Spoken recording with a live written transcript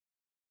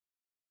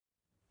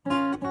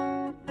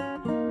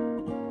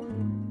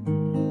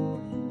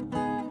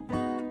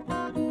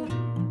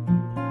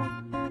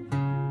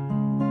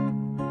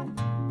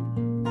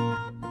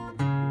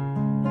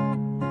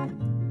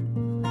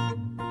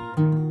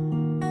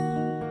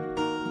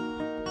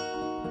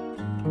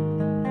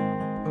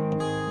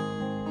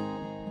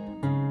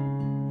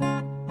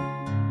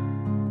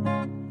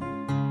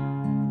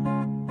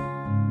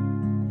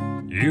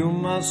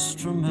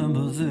just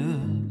remember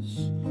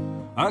this: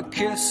 a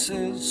kiss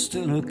is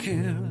still a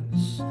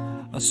kiss,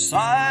 a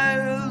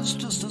sigh is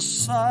just a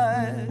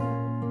sigh.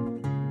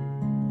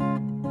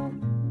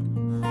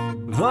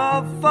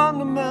 The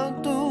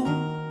fundamental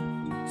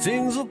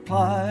things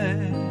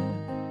apply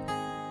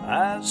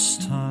as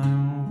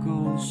time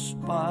goes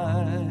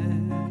by.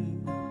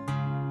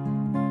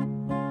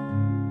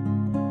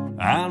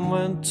 And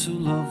when two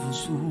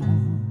lovers woo,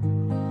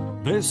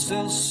 they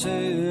still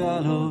say I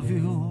love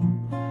you,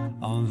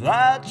 on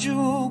that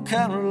you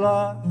can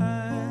rely.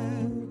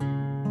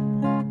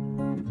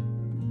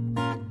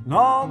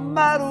 No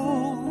matter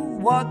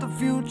what the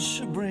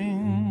future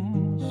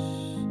brings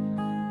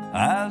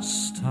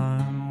as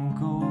time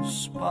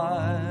goes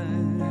by.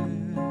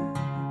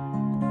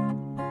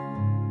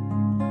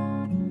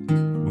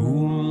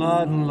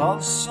 Moonlight and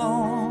love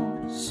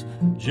songs,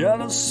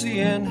 jealousy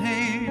and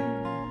hate,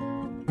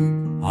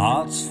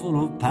 hearts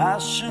full of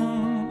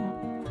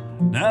passion,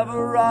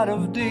 never out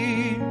of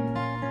date.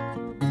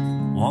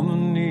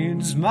 Woman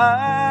needs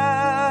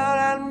man,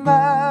 and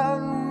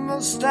man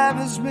must have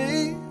his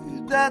mate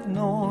that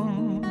no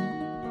one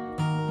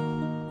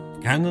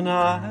can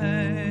deny.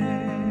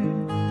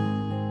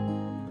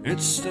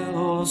 It's still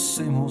all the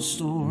same old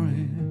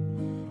story,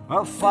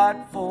 a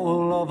fight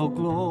for love or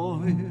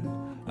glory,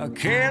 a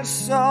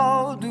case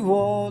of do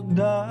or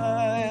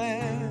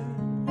die.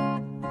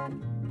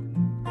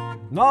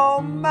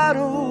 No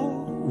matter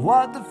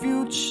what the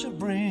future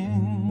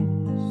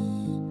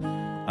brings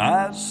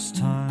as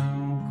time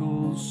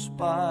goes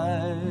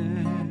by.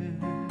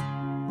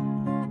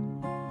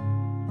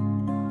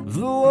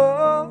 The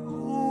world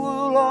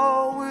will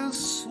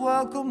always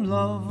welcome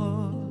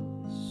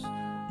lovers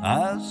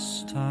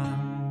as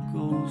time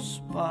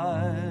goes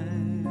by.